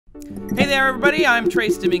Hey there, everybody. I'm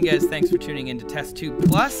Trace Dominguez. Thanks for tuning in to TestTube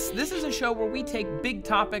Plus. This is a show where we take big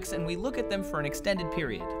topics and we look at them for an extended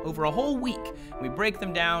period, over a whole week. We break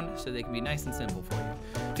them down so they can be nice and simple for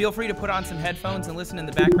you. Feel free to put on some headphones and listen in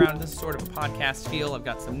the background. This is sort of a podcast feel. I've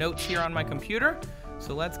got some notes here on my computer,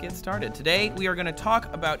 so let's get started. Today, we are going to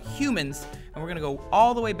talk about humans, and we're going to go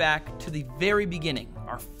all the way back to the very beginning,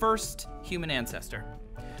 our first human ancestor.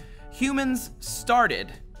 Humans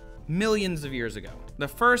started millions of years ago. The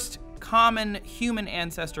first common human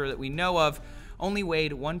ancestor that we know of only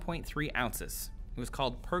weighed 1.3 ounces. It was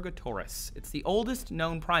called Purgatorius. It's the oldest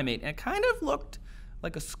known primate, and it kind of looked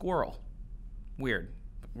like a squirrel. Weird,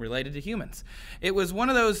 related to humans. It was one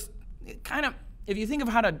of those if you think of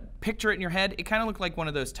how to picture it in your head, it kind of looked like one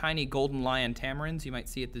of those tiny golden lion tamarins you might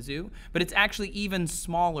see at the zoo, but it's actually even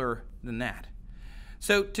smaller than that.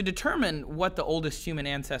 So to determine what the oldest human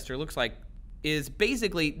ancestor looks like is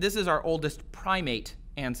basically, this is our oldest primate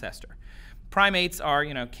ancestor. Primates are,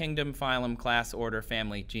 kingdom, phylum, class, order,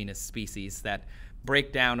 family, genus, species, that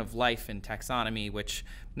breakdown of life in taxonomy, which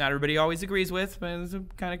not everybody always agrees with, but it's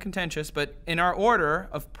kind of contentious. But in our order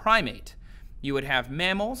of primate, you would have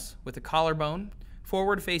mammals with a collarbone,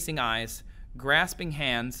 forward-facing eyes, grasping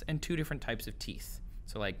hands, and two different types of teeth.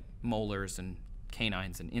 So like molars and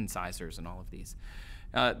canines and incisors and all of these.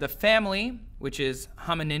 The family, which is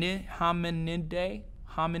Hominidae,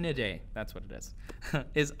 that's what it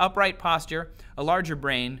is upright posture, a larger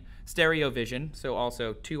brain, stereo vision, so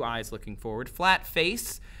also two eyes looking forward, flat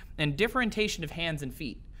face, and differentiation of hands and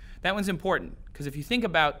feet. That one's important, because if you think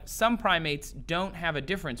about, some primates don't have a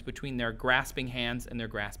difference between their grasping hands and their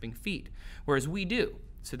grasping feet, whereas we do.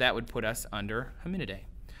 So that would put us under Hominidae.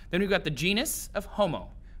 Then we've got the genus of Homo,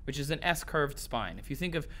 which is an S-curved spine. If you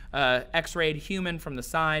think of X-rayed human from the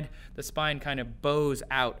side, the spine kind of bows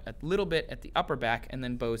out a little bit at the upper back and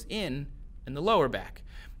then bows in the lower back.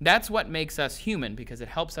 That's what makes us human, because it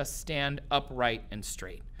helps us stand upright and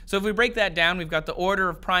straight. So if we break that down, we've got the order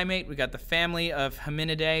of primate, we've got the family of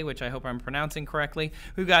Hominidae, which I hope I'm pronouncing correctly,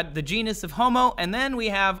 we've got the genus of Homo, and then we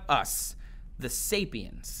have us, the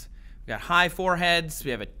Sapiens. We've got high foreheads,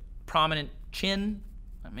 we have a prominent chin,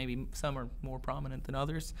 maybe some are more prominent than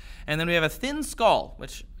others. And then we have a thin skull,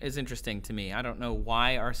 which is interesting to me. I don't know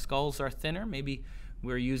why our skulls are thinner. Maybe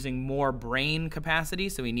we're using more brain capacity,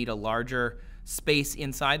 so we need a larger space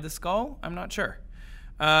inside the skull. I'm not sure.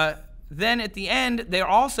 Then at the end, there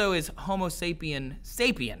also is Homo sapien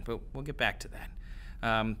sapien, but we'll get back to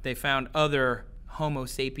that. They found other Homo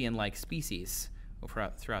sapien-like species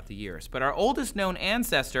throughout the years. But our oldest known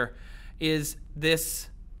ancestor is this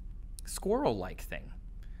squirrel-like thing.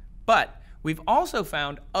 But we've also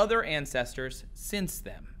found other ancestors since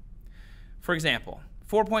then. For example,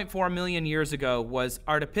 4.4 million years ago was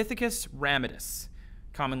Australopithecus Afarensis,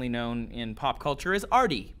 commonly known in pop culture as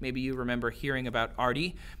Artie. Maybe you remember hearing about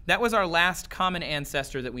Artie. That was our last common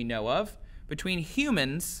ancestor that we know of between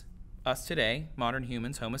humans, us today, modern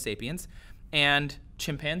humans, Homo sapiens, and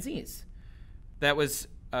chimpanzees. That was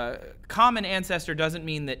common ancestor doesn't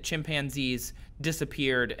mean that chimpanzees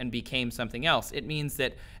disappeared and became something else. It means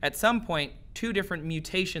that at some point, two different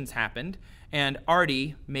mutations happened, and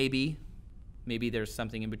Artie, maybe there's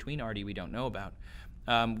something in between Artie we don't know about,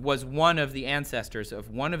 was one of the ancestors of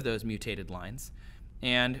one of those mutated lines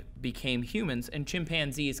and became humans, and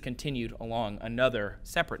chimpanzees continued along another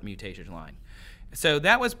separate mutation line. So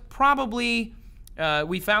that was probably,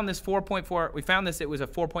 we found this, it was a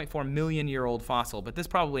 4.4 million year old fossil, but this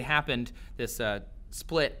probably happened, this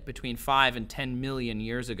split between 5 and 10 million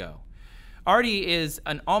years ago. Artie is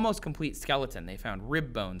an almost complete skeleton. They found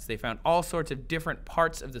rib bones. They found all sorts of different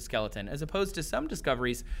parts of the skeleton, as opposed to some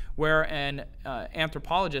discoveries where an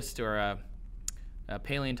anthropologist or a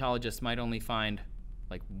paleontologist might only find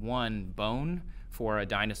like one bone for a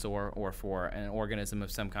dinosaur or for an organism of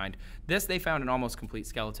some kind. This, they found an almost complete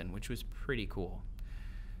skeleton, which was pretty cool.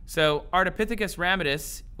 So Australopithecus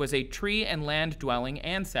Afarensis was a tree and land-dwelling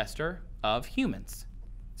ancestor of humans.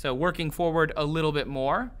 So working forward a little bit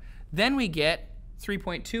more, then we get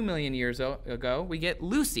 3.2 million years ago, we get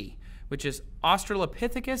Lucy, which is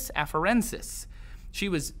Australopithecus Afarensis. She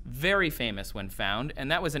was very famous when found,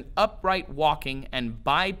 and that was an upright walking and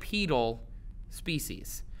bipedal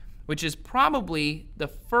species, which is probably the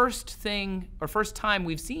first time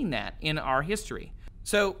we've seen that in our history.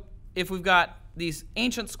 So if we've got these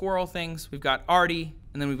ancient squirrel things, we've got Artie,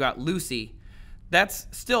 and then we've got Lucy, that's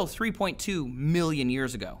still 3.2 million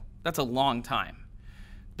years ago. That's a long time.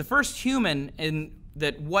 The first human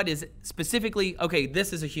what is specifically, okay,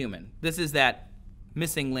 this is a human. This is that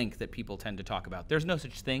missing link that people tend to talk about. There's no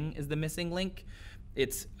such thing as the missing link.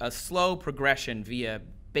 It's a slow progression via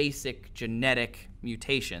basic genetic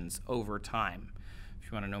mutations over time. If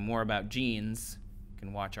you want to know more about genes, you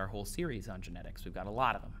can watch our whole series on genetics. We've got a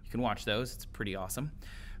lot of them. You can watch those. It's pretty awesome.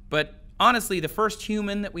 But honestly, the first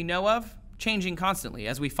human that we know of, changing constantly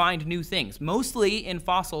as we find new things, mostly in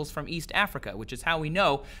fossils from East Africa, which is how we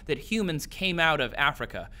know that humans came out of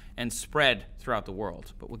Africa and spread throughout the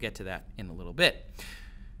world. But we'll get to that in a little bit.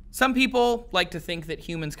 Some people like to think that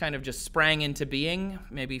humans kind of just sprang into being,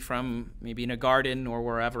 maybe in a garden or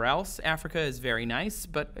wherever else. Africa is very nice,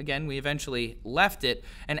 but again, we eventually left it.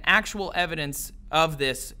 And actual evidence of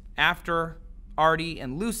this, after Artie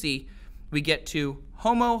and Lucy, we get to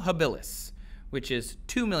Homo habilis, which is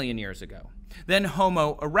 2 million years ago. Then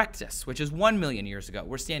Homo erectus, which is 1 million years ago.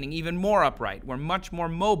 We're standing even more upright. We're much more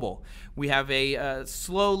mobile. We have a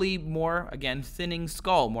slowly more, again, thinning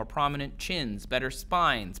skull, more prominent chins, better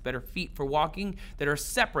spines, better feet for walking that are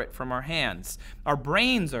separate from our hands. Our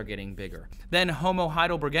brains are getting bigger. Then Homo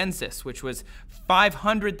heidelbergensis, which was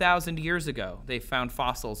 500,000 years ago. They found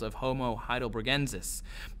fossils of Homo heidelbergensis.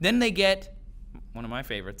 Then they get, one of my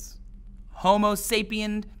favorites, Homo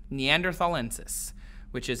sapien Neanderthalensis,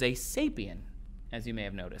 which is a sapien, as you may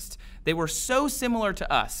have noticed. They were so similar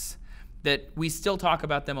to us that we still talk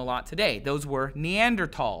about them a lot today. Those were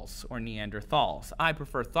Neanderthals or Neanderthals. I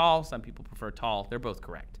prefer thal, some people prefer tall. They're both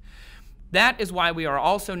correct. That is why we are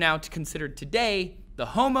also now considered today the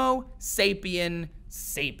Homo sapien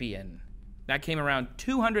sapien. That came around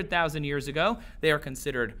 200,000 years ago. They are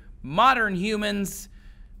considered modern humans.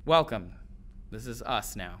 Welcome. This is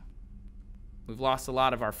us now. We've lost a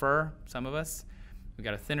lot of our fur, some of us. We've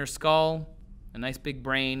got a thinner skull, a nice big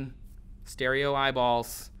brain, stereo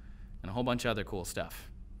eyeballs, and a whole bunch of other cool stuff.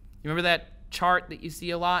 You remember that chart that you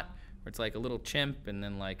see a lot, where it's like a little chimp and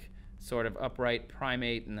then like sort of upright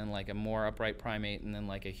primate and then like a more upright primate and then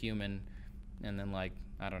like a human and then like,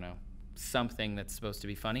 I don't know, something that's supposed to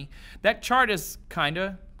be funny? That chart is kind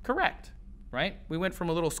of correct, right? We went from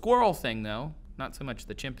a little squirrel thing, though, not so much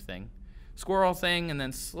the chimp thing, squirrel thing, and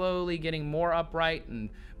then slowly getting more upright and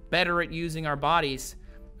better at using our bodies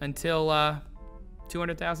until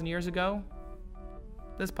 200,000 years ago,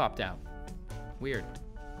 this popped out. Weird.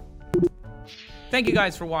 Thank you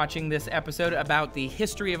guys for watching this episode about the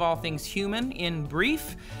history of all things human in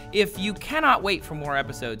brief. If you cannot wait for more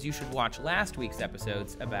episodes, you should watch last week's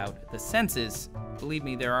episodes about the senses. Believe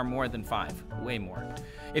me, there are more than 5, way more.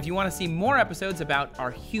 If you want to see more episodes about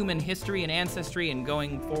our human history and ancestry and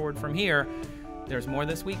going forward from here, there's more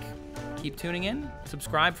this week. Keep tuning in,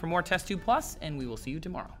 subscribe for more TestTube Plus, and we will see you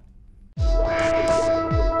tomorrow.